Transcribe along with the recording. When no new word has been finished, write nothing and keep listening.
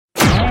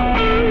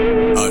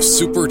a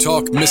Super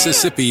Talk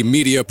Mississippi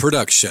media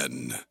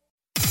production.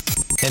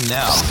 And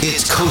now,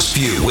 it's Coast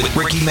View with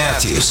Ricky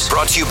Matthews.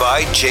 Brought to you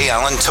by J.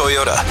 Allen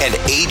Toyota and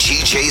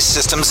AGJ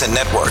Systems and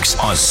Networks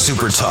on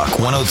Super Talk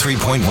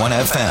 103.1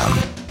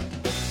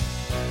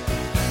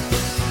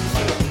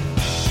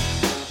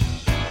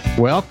 FM.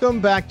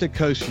 Welcome back to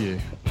Coast View.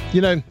 You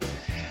know,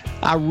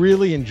 I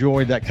really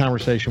enjoyed that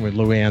conversation with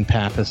Luann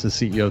Pappas, the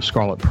CEO of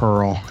Scarlet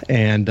Pearl.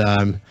 And,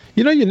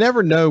 you know, you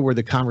never know where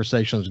the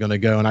conversation is going to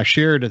go. And I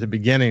shared at the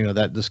beginning of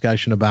that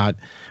discussion about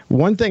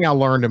one thing I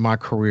learned in my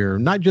career,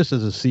 not just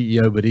as a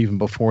CEO, but even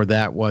before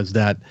that, was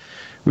that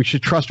we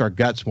should trust our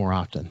guts more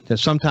often. That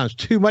sometimes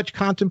too much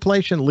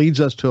contemplation leads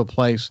us to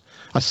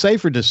a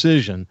safer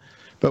decision.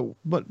 But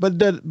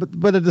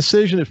a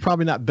decision is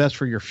probably not best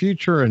for your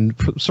future and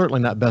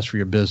certainly not best for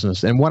your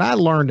business. And what I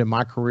learned in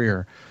my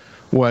career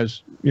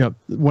was, you know,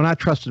 when I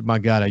trusted my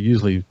gut, it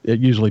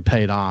usually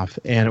paid off.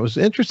 And it was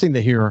interesting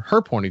to hear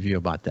her point of view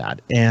about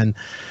that. And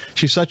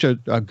she's such a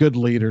good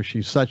leader.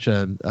 She's such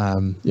a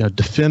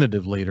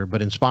definitive leader,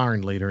 but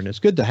inspiring leader. And it's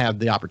good to have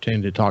the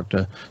opportunity to talk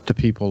to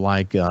people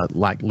like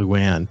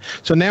Luann.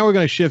 So now we're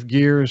going to shift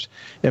gears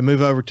and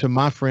move over to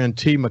my friend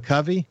T.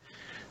 McCovey,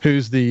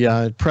 who's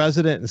the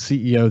president and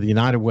CEO of the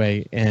United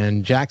Way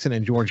in Jackson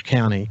and George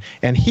County.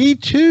 And he,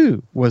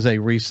 too, was a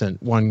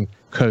recent One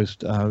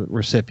Coast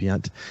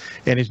recipient.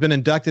 And he's been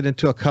inducted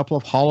into a couple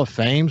of Hall of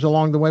Fames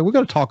along the way. We're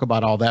going to talk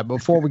about all that.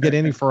 Before we get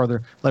any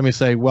further, let me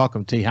say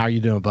welcome, T. How are you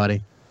doing,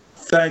 buddy?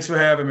 Thanks for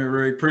having me,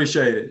 Rick.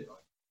 Appreciate it.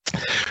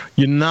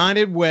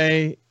 United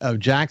Way of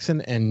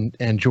Jackson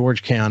and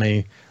George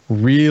County,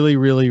 really,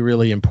 really,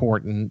 really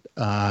important.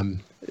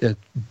 A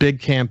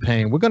big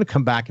campaign. We're going to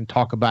come back and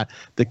talk about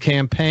the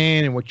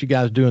campaign and what you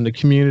guys do in the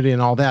community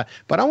and all that.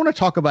 But I want to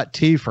talk about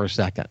T for a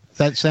second. Does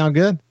that sound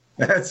good?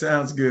 That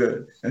sounds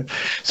good.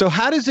 So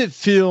how does it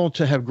feel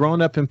to have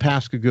grown up in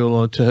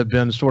Pascagoula, to have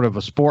been sort of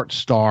a sports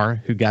star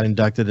who got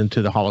inducted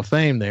into the Hall of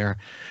Fame there,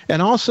 and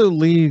also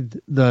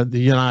lead the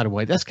United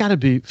Way? That's got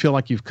to feel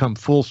like you've come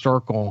full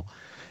circle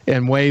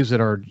in ways that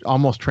are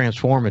almost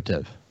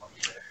transformative.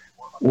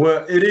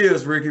 Well, it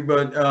is, Ricky,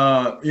 but,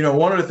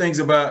 one of the things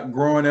about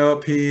growing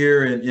up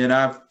here, and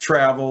I've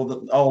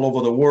traveled all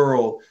over the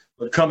world,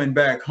 but coming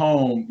back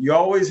home, you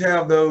always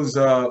have those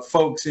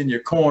folks in your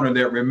corner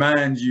that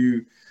remind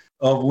you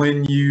of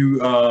when you,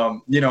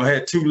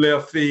 had two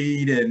left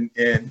feet and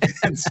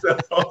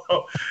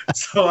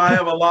so I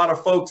have a lot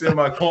of folks in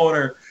my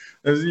corner.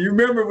 You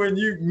remember when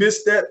you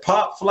missed that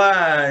pop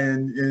fly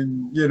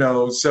and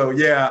so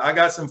yeah, I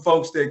got some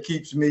folks that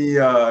keeps me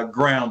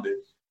grounded.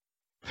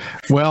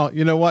 Well,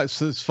 you know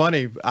what? It's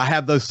funny. I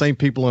have those same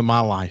people in my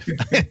life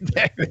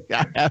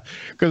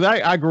because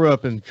I grew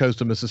up in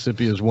coastal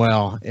Mississippi as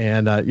well,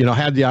 and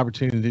had the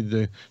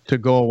opportunity to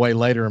go away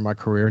later in my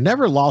career.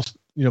 Never lost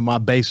my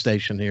base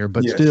station here,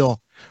 but yes,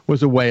 still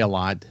was away a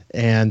lot.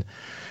 And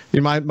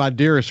my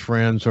dearest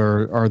friends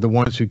are the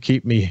ones who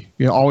keep me,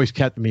 always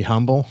kept me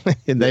humble,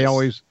 and they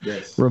always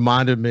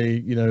reminded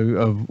me,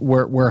 of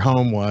where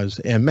home was.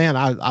 And man,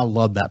 I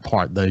love that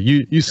part though.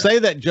 You say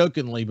that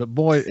jokingly, but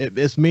boy,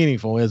 it's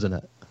meaningful, isn't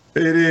it?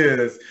 It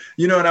is.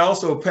 And I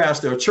also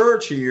pastor a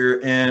church here,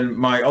 and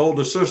my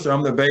older sister,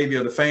 I'm the baby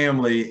of the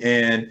family,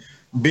 and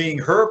being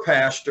her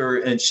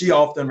pastor, and she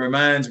often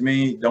reminds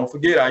me, don't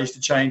forget, I used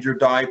to change your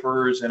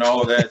diapers and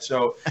all of that.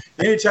 So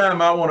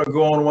anytime I want to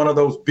go on one of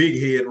those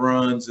big head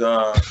runs,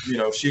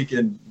 she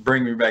can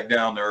bring me back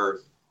down to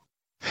earth.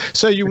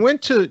 So you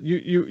went to,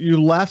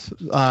 you left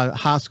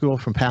high school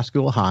from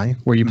Pascagoula High,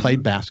 where you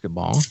played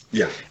basketball.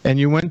 Yeah. And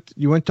you went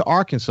to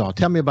Arkansas.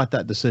 Tell me about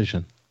that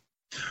decision.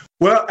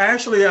 Well,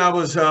 actually, I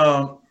was,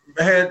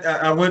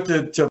 I went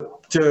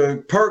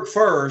to Perk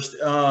first.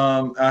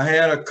 I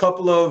had a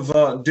couple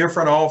of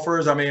different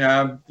offers. I mean,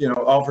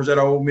 offers at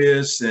Ole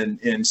Miss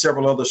and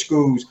several other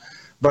schools,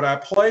 but I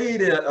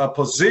played a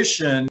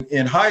position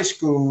in high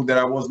school that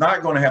I was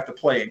not going to have to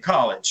play in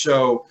college.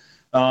 So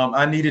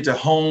I needed to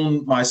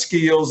hone my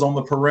skills on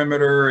the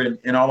perimeter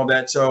and all of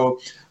that. So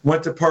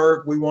went to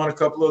Perk. We won a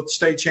couple of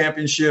state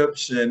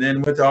championships, and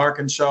then went to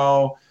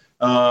Arkansas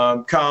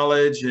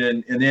college,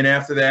 and then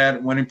after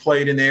that went and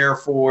played in the Air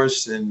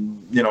Force,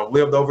 and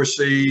lived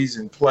overseas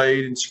and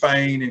played in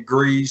Spain and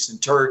Greece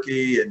and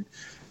Turkey, and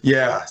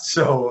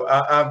so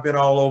I've been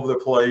all over the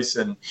place,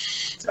 and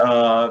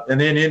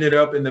then ended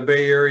up in the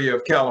Bay Area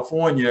of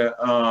California,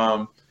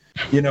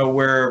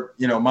 where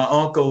my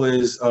uncle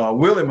is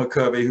Willie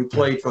McCovey, who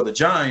played for the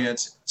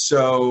Giants.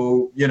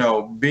 So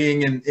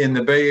being in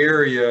the Bay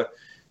Area.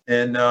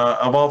 And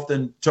I've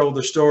often told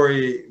the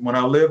story, when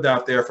I lived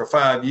out there for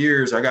 5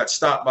 years, I got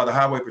stopped by the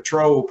highway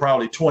patrol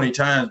probably 20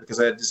 times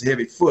because I had this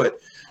heavy foot.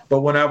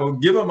 But when I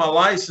would give them my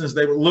license,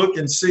 they would look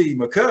and see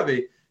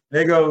McCovey.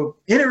 They go,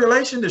 any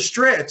relation to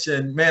Stretch?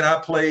 And man, I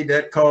played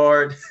that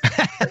card.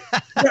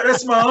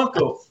 That's my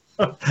uncle.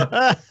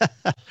 But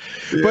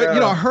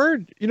I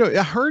heard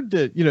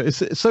that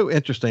it's so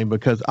interesting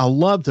because I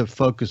love to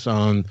focus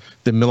on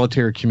the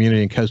military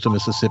community in coastal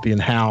Mississippi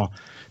and how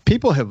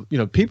people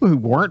who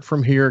weren't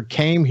from here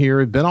came here,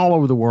 have been all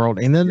over the world,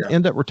 and then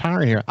end up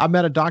retiring here. I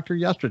met a doctor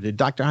yesterday,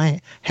 Dr.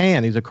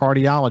 Han. He's a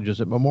cardiologist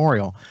at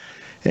Memorial.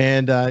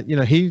 And,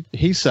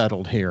 he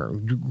settled here.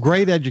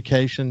 Great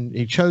education.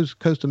 He chose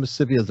Costa,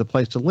 Mississippi as the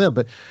place to live.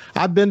 But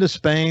I've been to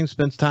Spain,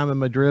 spent time in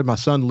Madrid. My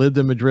son lived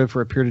in Madrid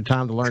for a period of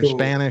time to learn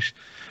Spanish.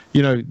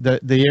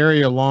 The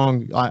area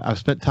along, I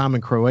spent time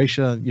in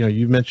Croatia.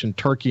 You mentioned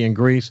Turkey and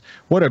Greece.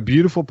 What a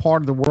beautiful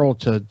part of the world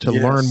to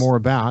learn more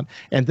about.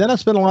 And then I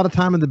spent a lot of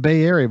time in the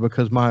Bay Area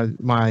because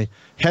my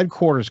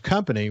headquarters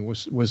company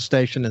was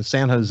stationed in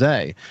San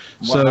Jose.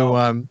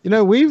 Wow.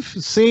 So, we've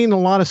seen a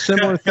lot of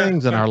similar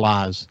things in our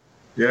lives.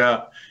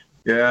 Yeah.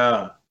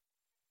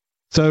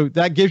 So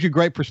that gives you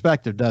great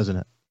perspective, doesn't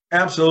it?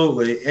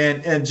 Absolutely.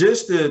 And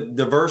just the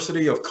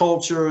diversity of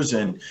cultures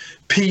and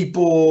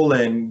people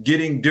and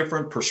getting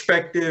different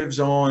perspectives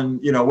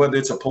on, whether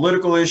it's a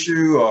political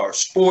issue or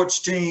sports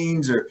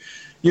teams or,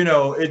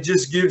 it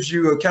just gives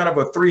you a kind of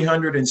a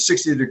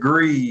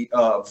 360-degree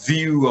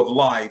view of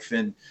life.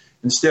 And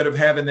instead of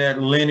having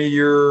that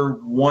linear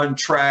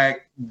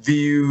one-track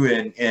view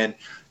and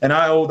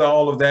I owed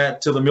all of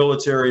that to the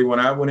military when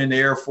I went in the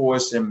Air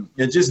Force and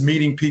just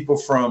meeting people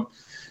from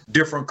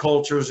different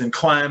cultures and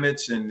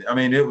climates. And I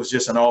mean, it was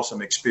just an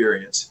awesome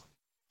experience.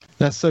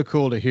 That's so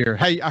cool to hear.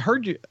 Hey,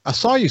 I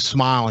saw you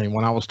smiling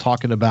when I was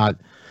talking about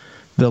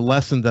the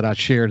lesson that I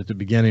shared at the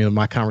beginning of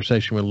my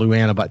conversation with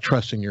Luann about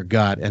trusting your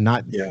gut and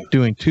not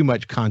doing too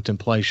much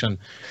contemplation.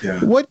 Yeah.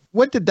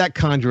 What did that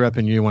conjure up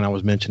in you when I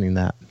was mentioning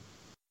that?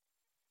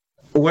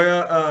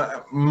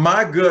 Well,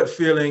 my gut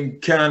feeling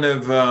kind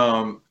of,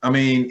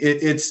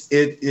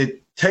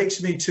 it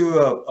takes me to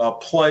a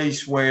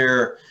place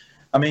where,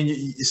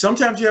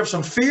 sometimes you have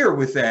some fear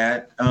with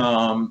that,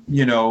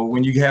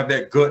 when you have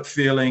that gut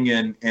feeling.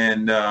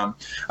 And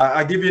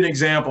I'll give you an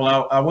example.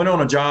 I went on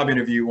a job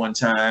interview one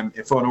time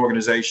for an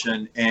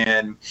organization,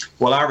 and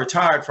I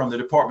retired from the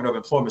Department of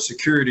Employment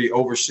Security,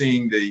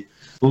 overseeing the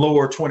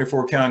lower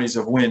 24 counties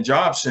of WIN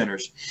job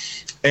centers.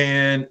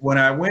 And when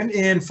I went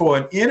in for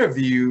an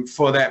interview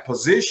for that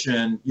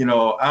position,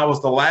 I was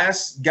the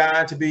last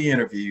guy to be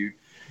interviewed.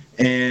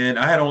 And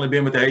I had only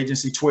been with the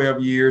agency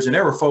 12 years. And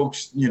there were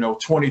folks,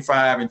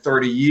 25 and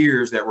 30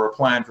 years that were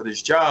applying for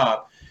this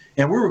job.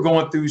 And we were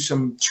going through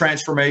some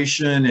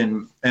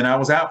transformation, and I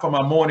was out for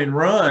my morning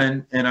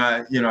run, and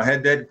I,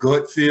 had that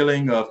gut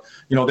feeling of,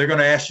 they're going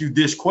to ask you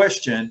this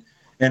question.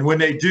 And when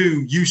they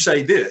do, you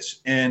say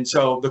this. And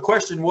so the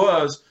question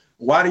was,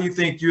 why do you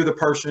think you're the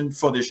person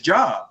for this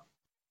job?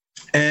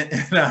 And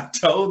I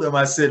told them,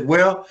 I said,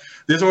 well,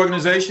 this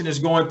organization is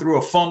going through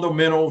a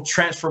fundamental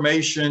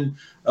transformation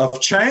of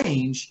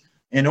change.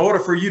 In order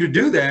for you to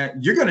do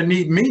that, you're going to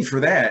need me for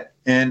that.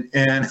 And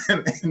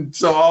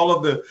so all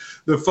of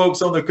the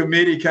folks on the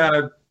committee kind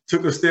of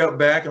took a step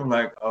back. I'm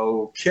like,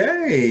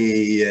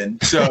 okay.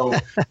 And so,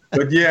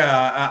 but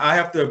yeah, I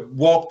have to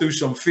walk through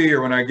some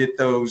fear when I get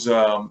those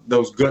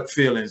gut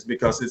feelings,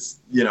 because it's,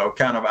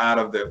 kind of out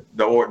of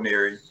the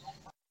ordinary.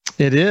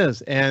 It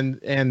is. And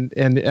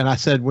I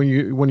said, when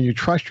you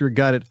trust your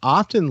gut, it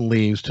often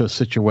leads to a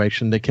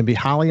situation that can be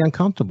highly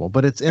uncomfortable,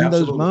 but it's in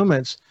those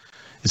moments.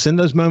 It's in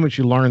those moments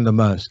you learn the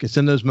most. It's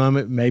in those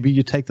moments maybe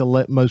you take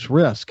the most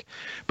risk,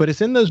 but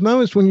it's in those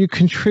moments when you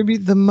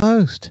contribute the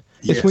most.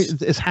 Yes.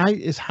 It's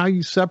how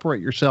you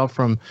separate yourself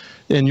from,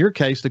 in your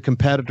case, the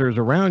competitors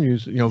around you,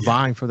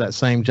 vying for that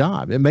same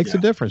job. It makes a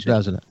difference,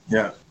 doesn't it?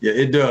 Yeah,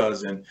 it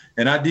does. And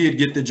I did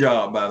get the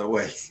job, by the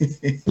way.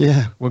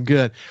 Yeah, well,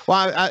 good.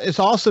 Well, it's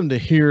awesome to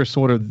hear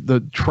sort of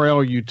the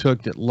trail you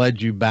took that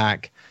led you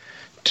back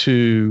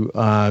to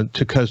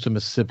Costa,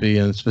 Mississippi,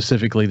 and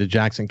specifically to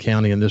Jackson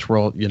County and this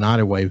Rural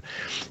United Way.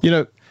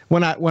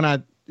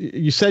 When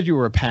you said you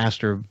were a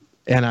pastor,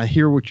 and I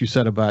hear what you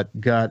said about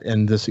gut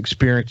and this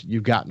experience that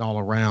you've gotten all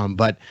around,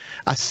 but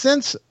I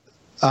sense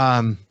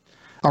a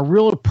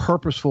real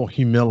purposeful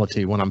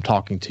humility when I'm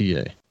talking to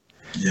you.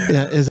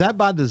 Yeah. Is that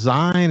by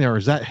design, or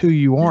is that who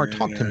you are?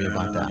 Talk to me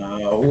about that.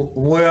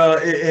 Well,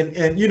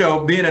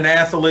 and being an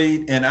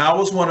athlete, and I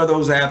was one of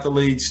those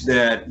athletes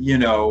that,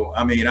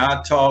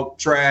 I talk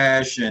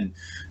trash, and,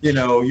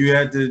 you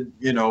had to,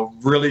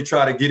 really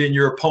try to get in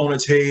your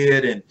opponent's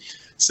head. And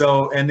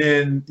so, and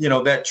then,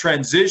 that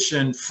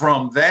transition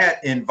from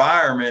that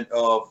environment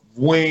of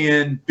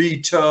win,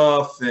 be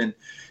tough, and,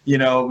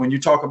 when you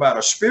talk about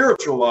a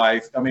spiritual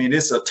life,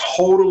 it's a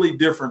totally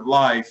different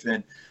life.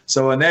 And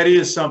that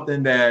is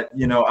something that,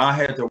 I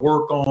had to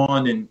work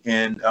on.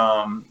 And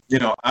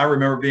I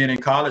remember being in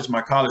college,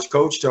 my college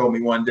coach told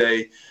me one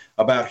day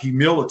about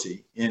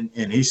humility. And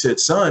he said,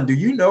 son, do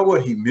you know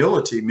what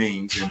humility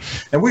means?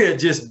 And we had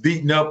just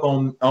beaten up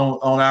on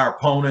our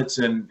opponents.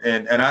 And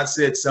I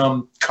said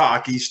some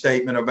cocky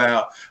statement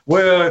about,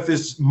 well, if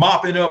it's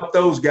mopping up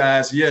those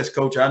guys, yes,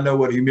 coach, I know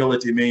what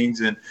humility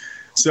means. And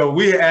so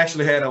we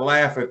actually had a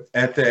laugh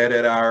at that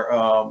at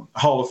our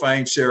Hall of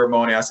Fame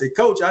ceremony. I said,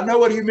 coach, I know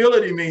what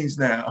humility means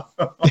now.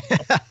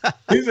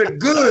 He said,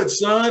 good,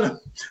 son.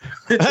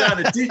 I've been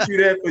trying to teach you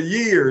that for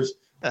years.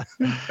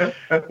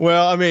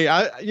 Well, I mean,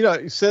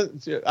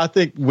 I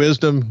think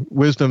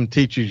wisdom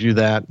teaches you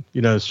that.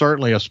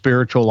 Certainly a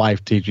spiritual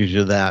life teaches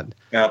you that.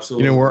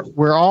 Absolutely.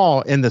 We're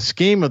all in the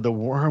scheme of the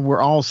world.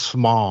 We're all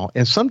small,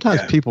 and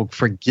sometimes people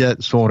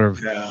forget sort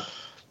of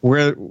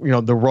where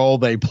the role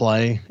they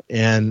play.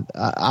 And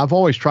I've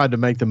always tried to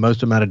make the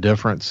most amount of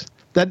difference.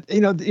 That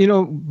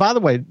by the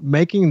way,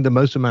 making the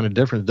most amount of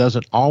difference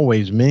doesn't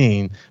always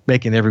mean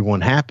making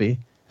everyone happy.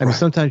 I mean,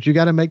 sometimes you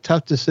got to make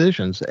tough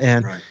decisions.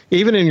 And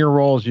even in your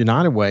role as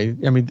United Way,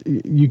 I mean,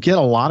 you get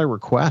a lot of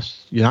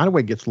requests. United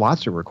Way gets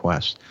lots of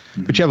requests,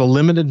 but you have a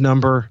limited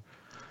number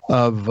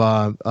of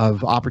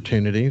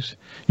opportunities.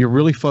 You're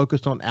really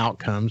focused on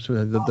outcomes.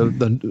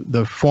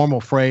 The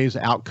formal phrase,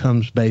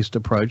 outcomes-based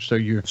approach. So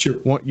you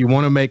want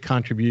to make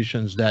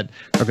contributions that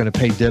are going to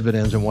pay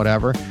dividends and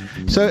whatever.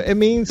 So it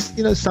means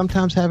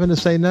sometimes having to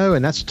say no,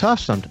 and that's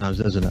tough sometimes,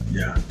 isn't it?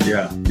 Yeah.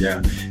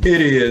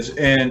 It is.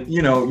 And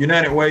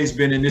United Way's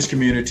been in this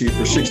community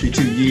for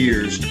 62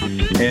 years,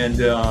 and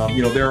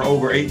there are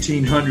over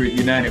 1,800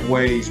 United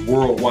Ways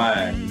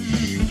worldwide.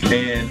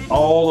 And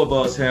all of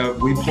us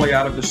we play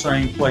out of the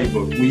same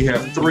playbook. We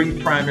have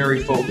 3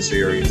 primary focus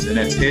areas, and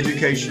that's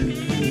education,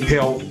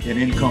 health, and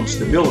income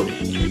stability.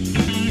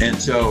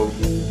 And so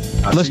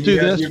let's do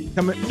this.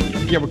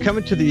 We're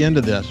coming to the end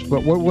of this.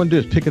 But what we're going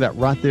to do is pick it up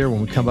right there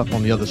when we come up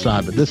on the other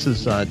side. But this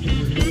is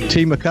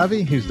T.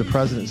 McCovey, who's the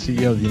president and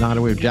CEO of the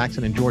United Way of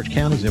Jackson and George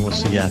counties, and we'll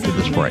see you after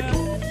this break.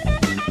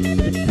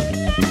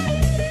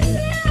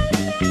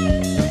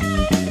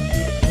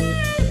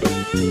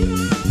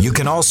 You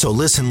can also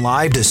listen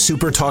live to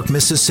Super Talk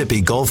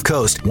Mississippi Gulf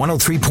Coast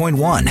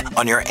 103.1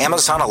 on your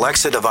Amazon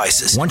Alexa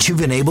devices. Once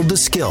you've enabled the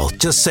skill,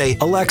 just say,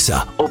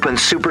 Alexa, open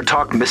Super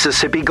Talk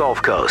Mississippi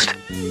Gulf Coast.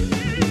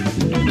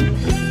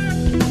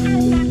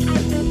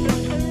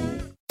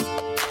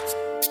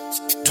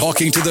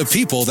 Talking to the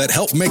people that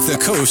help make the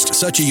coast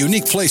such a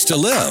unique place to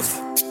live.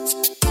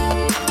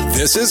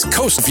 This is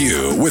Coast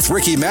View with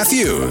Ricky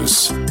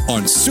Matthews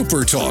on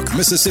Super Talk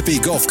Mississippi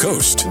Gulf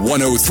Coast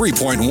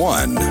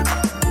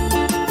 103.1.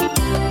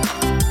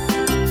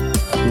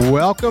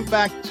 Welcome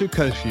back to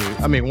Coast View.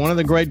 I mean, one of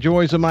the great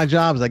joys of my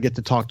job is I get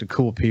to talk to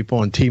cool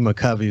people, and T.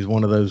 McCovey is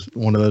one of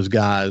those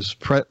guys.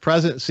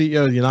 President and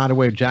CEO of the United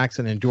Way of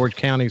Jackson and George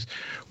counties.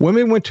 When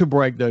we went to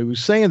break, though, he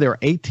was saying there are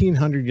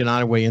 1,800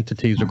 United Way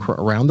entities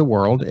around the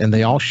world, and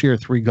they all share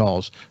 3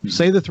 goals.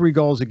 Say the 3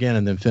 goals again,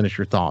 and then finish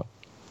your thought.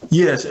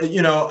 Yes,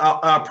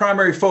 our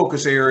primary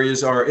focus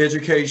areas are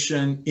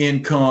education,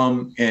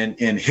 income,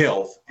 and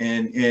health.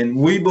 And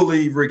we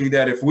believe, Ricky,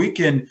 that if we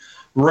can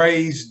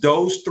raise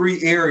those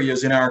 3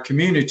 areas in our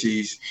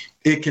communities,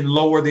 it can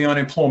lower the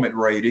unemployment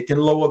rate, it can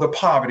lower the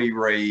poverty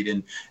rate,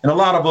 and a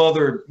lot of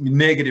other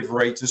negative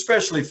rates,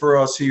 especially for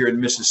us here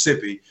in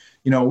Mississippi.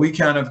 We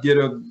kind of get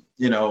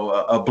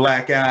a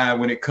black eye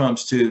when it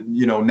comes to,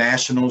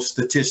 national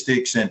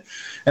statistics. And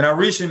I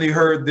recently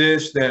heard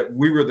that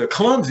we were the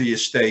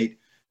clumsiest state.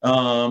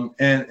 And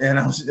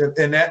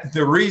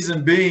the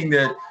reason being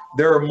that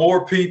there are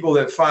more people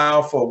that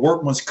file for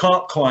workman's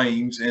comp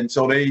claims, and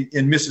so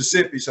in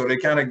Mississippi, so they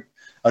kind of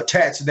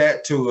attached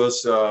that to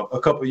us. A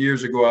couple of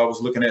years ago, I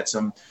was looking at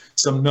some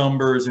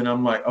numbers, and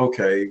I'm like,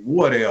 okay,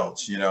 what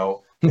else,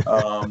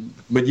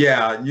 But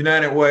yeah,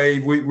 United Way,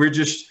 we're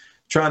just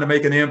trying to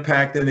make an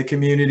impact in the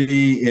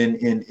community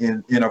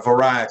in a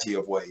variety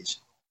of ways.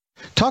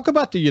 Talk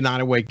about the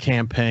United Way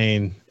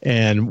campaign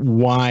and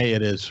why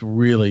it is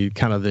really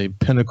kind of the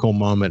pinnacle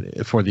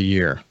moment for the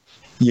year.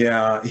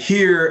 Yeah,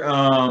 here,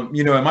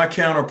 and my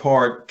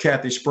counterpart,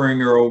 Kathy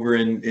Springer over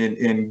in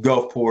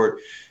Gulfport,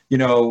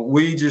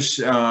 we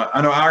just,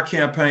 I know our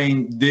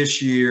campaign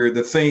this year,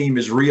 the theme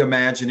is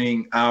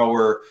reimagining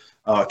our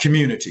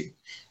community.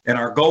 And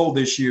our goal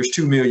this year is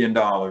 $2 million.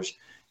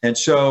 And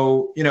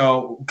so,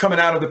 coming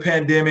out of the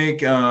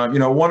pandemic,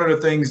 one of the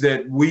things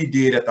that we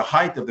did at the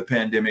height of the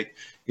pandemic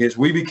is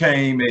we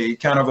became a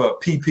kind of a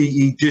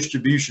PPE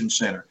distribution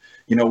center.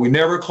 We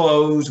never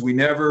closed. We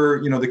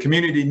never, the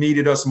community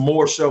needed us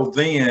more so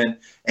then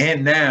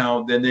and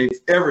now than they've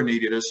ever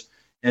needed us.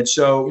 And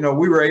so,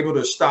 we were able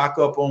to stock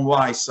up on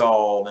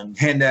Lysol and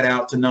hand that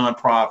out to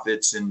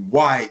nonprofits and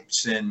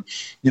wipes. And,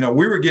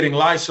 we were getting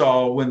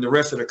Lysol when the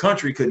rest of the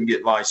country couldn't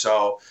get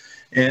Lysol.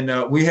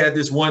 And we had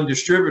this one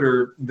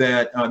distributor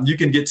that you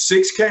can get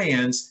 6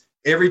 cans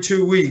every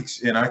 2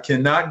 weeks. And I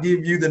cannot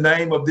give you the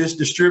name of this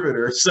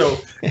distributor. So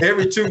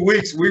every 2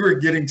 weeks, we were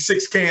getting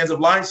 6 cans of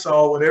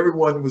Lysol when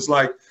everyone was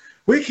like,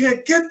 we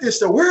can't get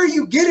this. So where are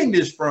you getting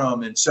this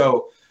from? And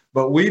so,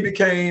 but we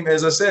became,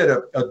 as I said,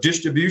 a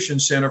distribution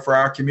center for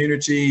our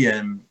community,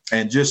 and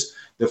just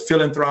the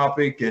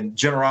philanthropic and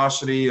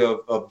generosity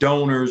of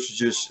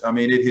donors.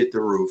 It hit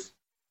the roof.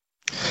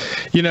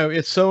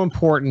 It's so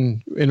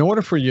important in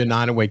order for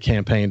United Way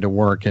campaign to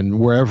work, and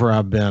wherever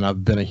I've been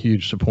a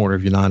huge supporter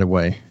of United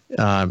Way.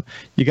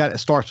 It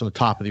starts from the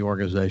top of the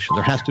organization.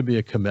 There has to be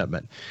a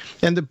commitment.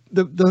 And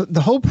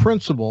the whole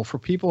principle for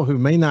people who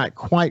may not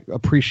quite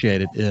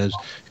appreciate it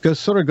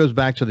goes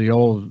back to the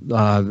old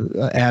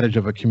adage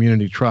of a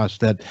community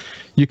trust, that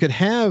you could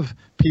have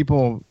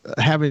people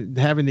having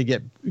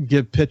to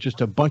give pitches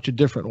to a bunch of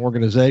different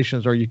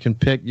organizations, or you can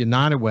pick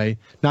United Way.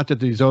 Not that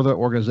these other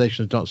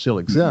organizations don't still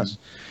exist.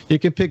 You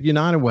can pick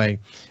United Way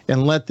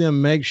and let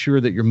them make sure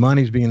that your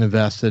money's being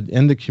invested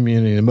in the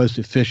community in the most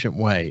efficient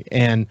way.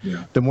 And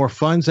the more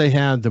funds they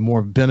have, the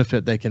more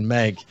benefit they can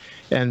make.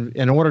 And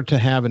in order to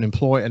have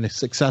a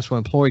successful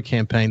employee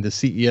campaign, the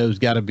CEO's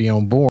got to be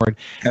on board.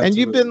 Absolutely. And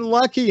you've been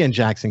lucky in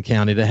Jackson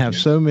County to have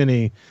so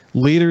many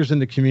leaders in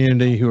the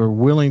community who are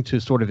willing to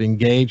sort of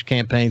engage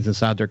campaigns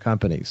inside their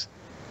companies.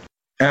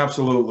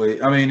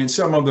 Absolutely. I mean, and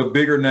some of the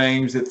bigger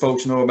names that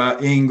folks know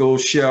about,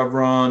 Ingalls,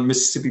 Chevron,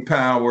 Mississippi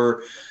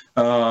Power,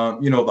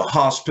 the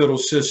hospital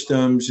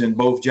systems in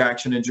both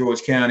Jackson and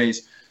George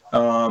counties.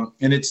 And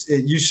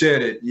you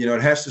said it,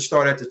 it has to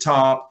start at the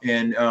top.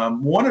 And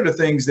one of the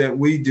things that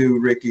we do,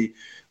 Ricky,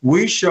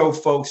 we show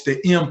folks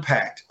the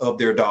impact of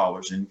their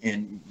dollars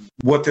and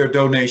what their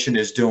donation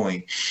is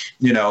doing,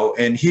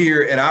 and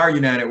here at our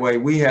United Way,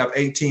 we have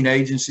 18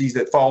 agencies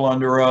that fall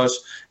under us,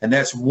 and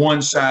that's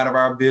one side of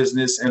our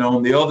business. And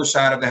on the other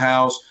side of the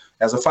house,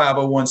 as a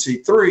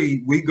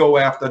 501c3, we go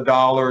after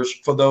dollars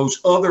for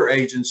those other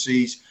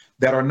agencies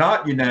that are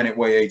not United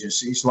Way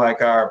agencies,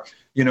 like our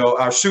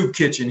soup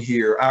kitchen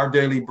here, Our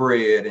Daily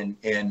Bread,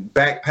 and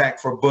Backpack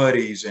for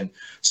Buddies. And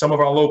some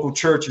of our local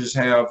churches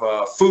have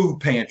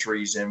food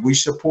pantries, and we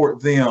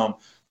support them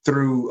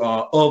through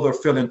other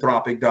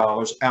philanthropic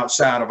dollars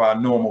outside of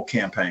our normal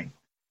campaign.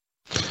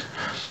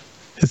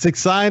 It's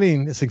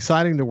exciting. It's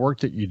exciting, the work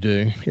that you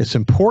do. It's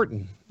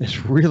important.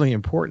 It's really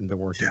important, the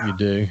work that you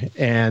do.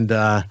 And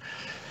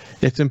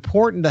it's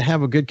important to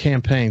have a good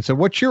campaign. So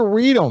what's your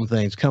read on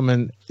things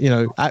coming?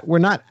 We're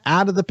not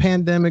out of the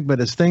pandemic, but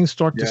as things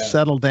start to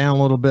settle down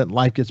a little bit,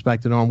 life gets back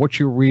to normal. What's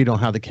your read on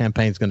how the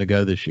campaign's going to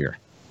go this year?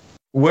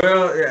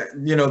 Well,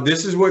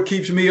 this is what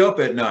keeps me up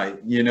at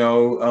night,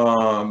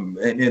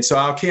 and so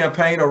our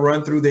campaign will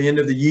run through the end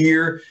of the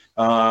year.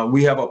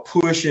 We have a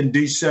push in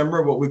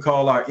December, what we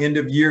call our end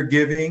of year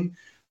giving,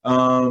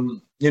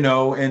 and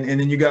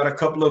then you got a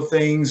couple of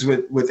things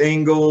with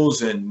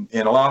Ingalls and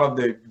a lot of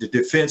the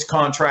defense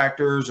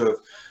contractors of,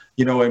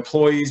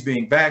 employees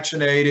being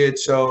vaccinated.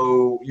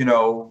 So,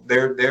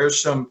 there's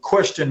some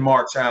question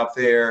marks out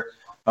there.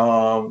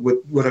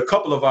 With a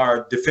couple of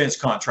our defense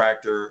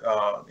contractor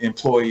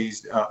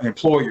employers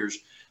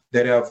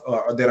that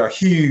are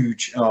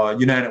huge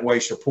United Way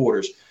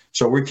supporters.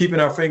 So we're keeping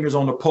our fingers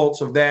on the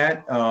pulse of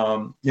that.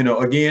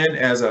 Again,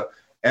 as a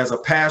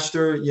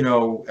pastor,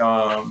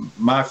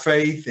 my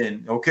faith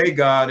and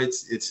God,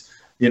 it's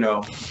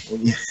when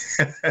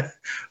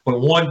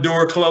one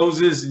door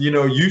closes,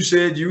 you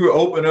said you would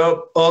open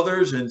up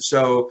others, and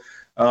so.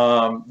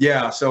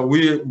 So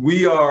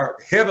we are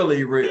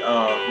heavily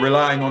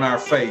relying on our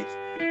faith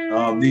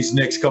these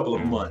next couple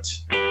of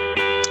months.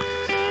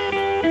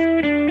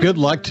 Good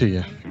luck to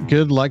you.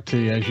 Good luck to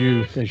you as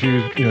you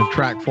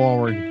track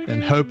forward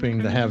and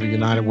hoping to have a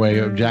United Way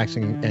of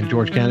Jackson and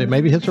George County.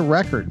 Maybe hits a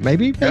record.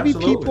 Maybe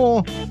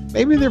people,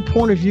 their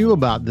point of view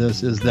about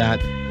this is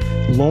that,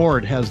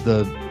 Lord, has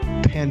the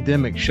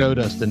pandemic showed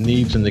us the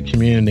needs in the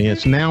community.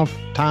 It's now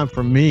time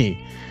for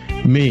me.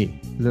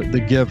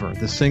 The giver,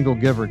 the single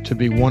giver, to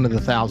be one of the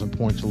 1,000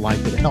 points of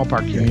light to help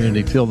our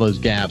community fill those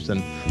gaps.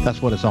 And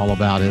that's what it's all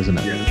about, isn't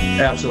it?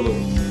 Yeah,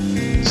 absolutely.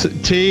 So,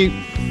 T.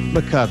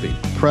 McCovey,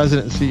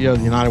 President and CEO of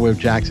the United Way of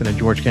Jackson and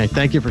George County.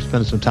 Thank you for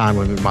spending some time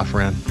with me, my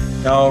friend.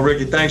 Oh,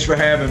 Ricky, thanks for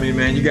having me,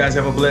 man. You guys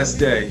have a blessed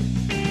day.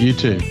 You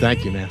too.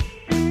 Thank you, man.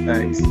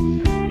 Thanks.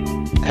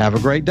 Have a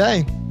great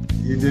day.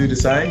 You do the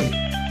same.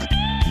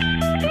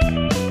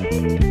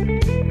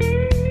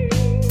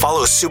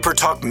 Follow Super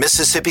Talk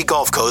Mississippi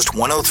Gulf Coast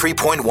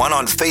 103.1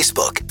 on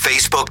Facebook.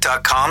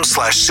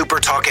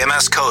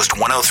 Facebook.com/SuperTalkMS Coast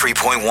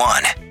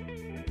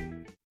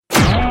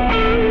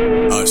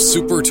 103.1. A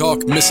Super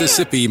Talk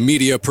Mississippi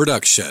media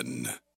production.